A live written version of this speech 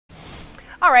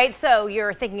All right, so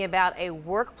you're thinking about a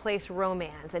workplace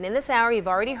romance. And in this hour, you've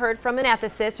already heard from an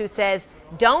ethicist who says,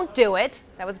 don't do it.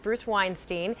 That was Bruce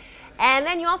Weinstein. And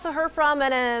then you also heard from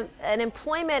an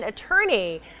employment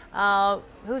attorney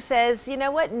who says, you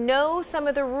know what, know some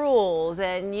of the rules,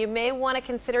 and you may want to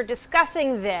consider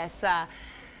discussing this. All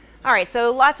right,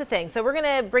 so lots of things. So we're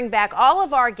going to bring back all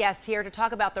of our guests here to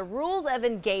talk about the rules of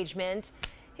engagement.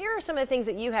 Here are some of the things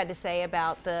that you had to say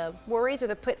about the worries or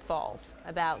the pitfalls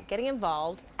about getting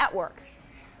involved at work.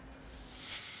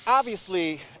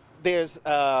 Obviously, there's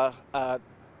a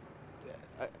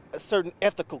certain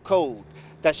ethical code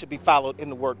that should be followed in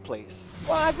the workplace.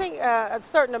 Well, I think a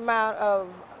certain amount of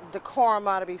decorum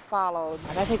ought to be followed.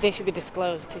 I think they should be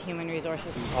disclosed to human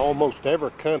resources. Almost every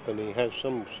company has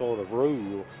some sort of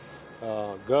rule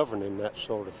governing that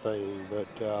sort of thing,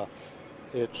 but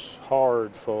it's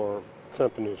hard for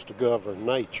companies to govern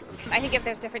nature. I think if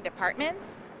there's different departments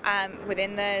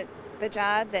within the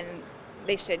job, then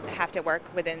they should have to work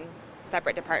within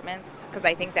separate departments, because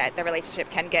I think that the relationship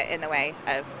can get in the way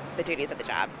of the duties of the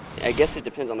job. I guess it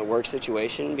depends on the work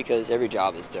situation, because every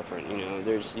job is different. You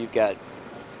know, you've got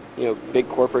big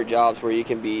corporate jobs where you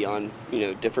can be on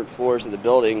different floors of the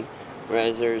building,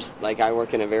 whereas there's, like, I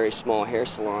work in a very small hair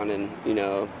salon, and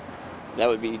that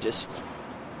would be just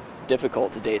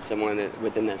difficult to date someone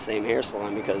within that same hair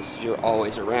salon because you're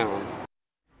always around.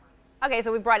 Okay,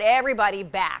 so we brought everybody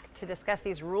back to discuss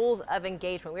these rules of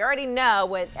engagement. We already know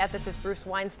what ethicist Bruce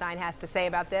Weinstein has to say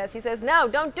about this. He says, no,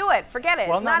 don't do it. Forget it.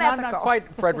 Well, it's not ethical. Not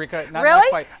quite, Frederica. Really? Not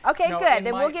quite. Okay, no, good.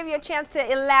 Then we'll give you a chance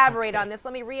to elaborate on this.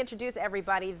 Let me reintroduce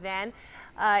everybody then.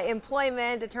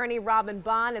 Employment attorney Robin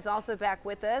Bond is also back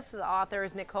with us. The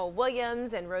authors Nicole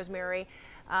Williams and Rosemary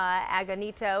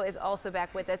Agonito is also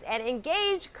back with us. An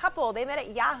engaged couple, they met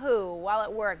at Yahoo while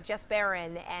at work, Jess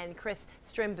Barron and Chris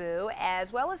Strimbu,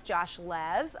 as well as Josh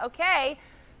Leves. Okay,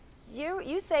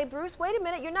 you say, Bruce, wait a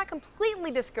minute, you're not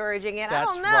completely discouraging it. That's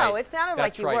I don't know. Right. It sounded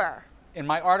That's like you right. were. In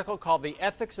my article called The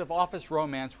Ethics of Office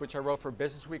Romance, which I wrote for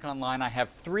Business Week Online, I have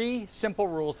 3 simple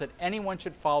rules that anyone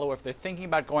should follow if they're thinking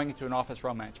about going into an office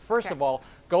romance. First of all,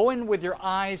 go in with your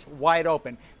eyes wide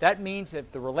open. That means if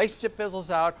the relationship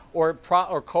fizzles out or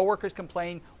coworkers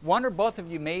complain, one or both of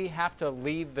you may have to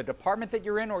leave the department that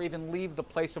you're in or even leave the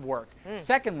place of work.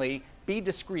 Secondly, be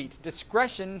discreet.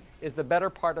 Discretion is the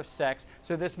better part of sex,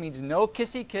 so this means no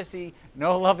kissy-kissy,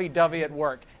 no lovey-dovey at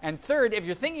work. And third, if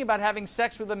you're thinking about having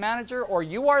sex with a manager, or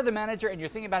you are the manager and you're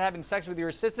thinking about having sex with your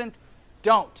assistant,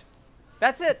 don't.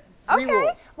 That's it. 3 Okay.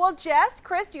 rules. Well, Jess,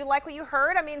 Chris, do you like what you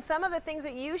heard? I mean, some of the things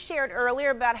that you shared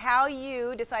earlier about how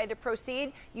you decided to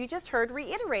proceed, you just heard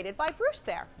reiterated by Bruce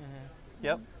there.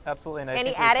 Yep, absolutely. And I Any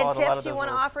think we added followed a lot of tips you those want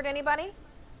to rules. offer to anybody?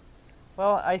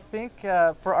 Well, I think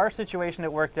for our situation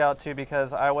it worked out too,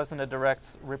 because I wasn't a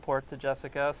direct report to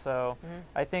Jessica, so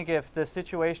I think if the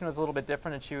situation was a little bit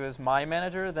different and she was my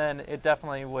manager, then it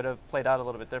definitely would have played out a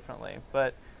little bit differently.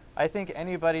 But I think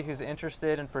anybody who's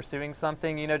interested in pursuing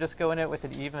something, just go in it with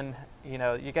an even, you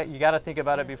got to think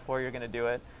about it before you're going to do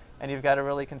it. And you've got to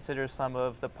really consider some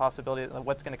of the possibility of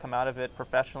what's going to come out of it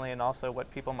professionally, and also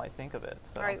what people might think of it.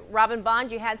 So. All right, Robin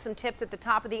Bond, you had some tips at the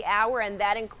top of the hour, and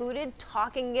that included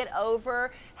talking it over,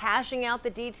 hashing out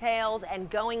the details, and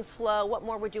going slow. What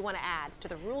more would you want to add to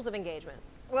the rules of engagement?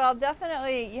 Well,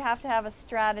 definitely you have to have a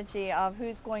strategy of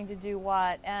who's going to do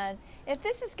what. And if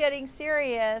this is getting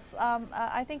serious,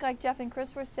 I think like Jeff and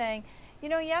Chris were saying, you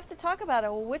have to talk about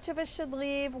it. Well, which of us should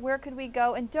leave? Where could we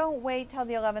go? And don't wait till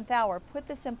the 11th hour. Put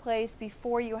this in place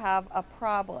before you have a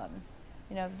problem.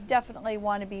 Definitely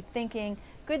want to be thinking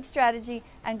good strategy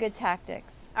and good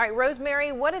tactics. All right,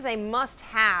 Rosemary, what is a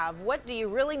must-have? What do you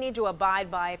really need to abide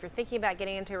by if you're thinking about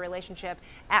getting into a relationship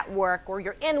at work, or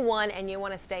you're in one and you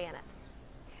want to stay in it?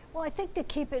 Well, I think to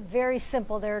keep it very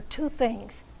simple, there are 2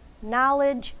 things: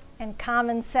 knowledge and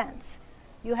common sense.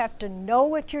 You have to know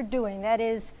what you're doing. That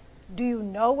is, do you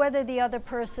know whether the other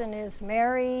person is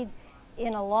married,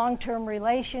 in a long-term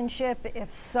relationship?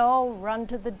 If so, run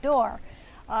to the door.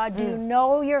 Do you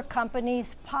know your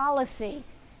company's policy?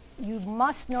 You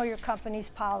must know your company's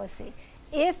policy.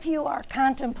 If you are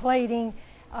contemplating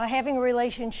having a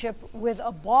relationship with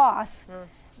a boss,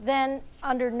 then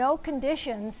under no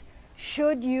conditions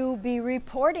should you be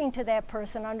reporting to that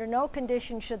person. Under no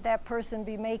condition should that person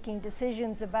be making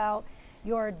decisions about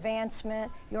your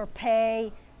advancement, your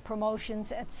pay,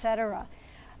 promotions, etc.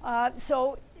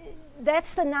 So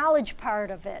that's the knowledge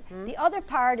part of it. The other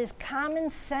part is common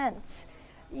sense.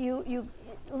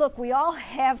 look, we all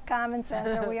have common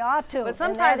sense, or we ought to. But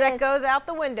sometimes that goes out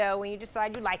the window when you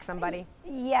decide you like somebody.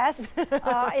 Yes,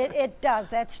 it does.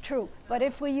 That's true. But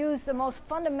if we use the most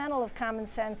fundamental of common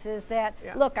sense is that,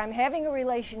 look, I'm having a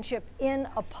relationship in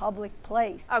a public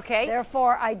place. Okay.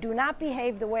 Therefore, I do not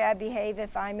behave the way I behave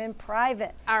if I'm in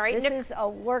private. All right. This is a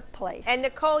workplace. And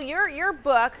Nicole, your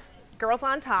book, Girls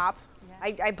on Top,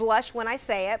 I blush when I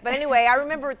say it, but anyway, I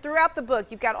remember throughout the book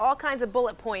you've got all kinds of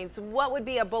bullet points. What would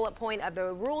be a bullet point of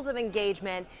the rules of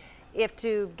engagement if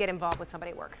to get involved with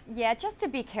somebody at work? Yeah, just to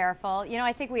be careful. You know,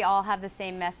 I think we all have the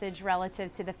same message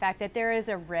relative to the fact that there is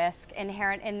a risk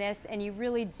inherent in this, and you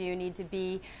really do need to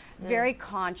be very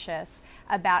conscious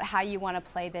about how you want to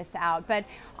play this out. But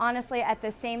honestly, at the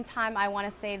same time, I want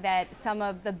to say that some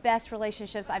of the best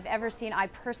relationships I've ever seen, I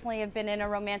personally have been in a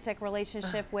romantic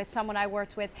relationship with someone I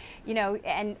worked with, you know,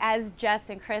 and as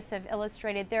Jess and Chris have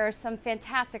illustrated, there are some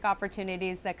fantastic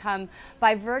opportunities that come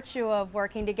by virtue of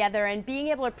working together and being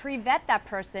able to pre-vet that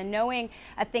person, knowing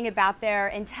a thing about their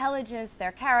intelligence,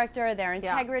 their character, their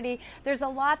integrity. There's a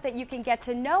lot that you can get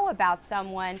to know about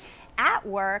someone at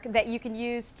work that you can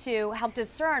use to help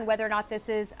discern whether or not this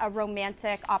is a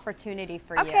romantic opportunity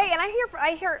for you. Okay, and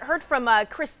I heard from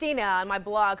Christina on my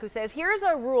blog who says, here's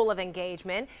a rule of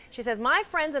engagement. She says, my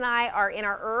friends and I are in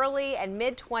our early and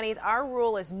mid-20s. Our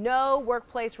rule is no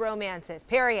workplace romances,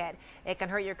 period. It can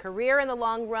hurt your career in the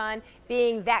long run.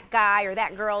 Being that guy or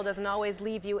that girl doesn't always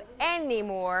leave you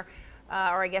anymore,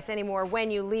 or I guess anymore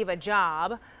when you leave a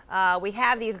job. We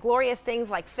have these glorious things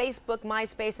like Facebook,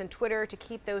 MySpace, and Twitter to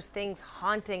keep those things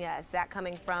haunting us. That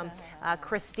coming from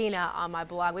Christina on my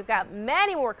blog. We've got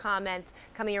many more comments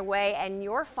coming your way and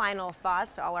your final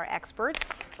thoughts to all our experts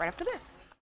right after this.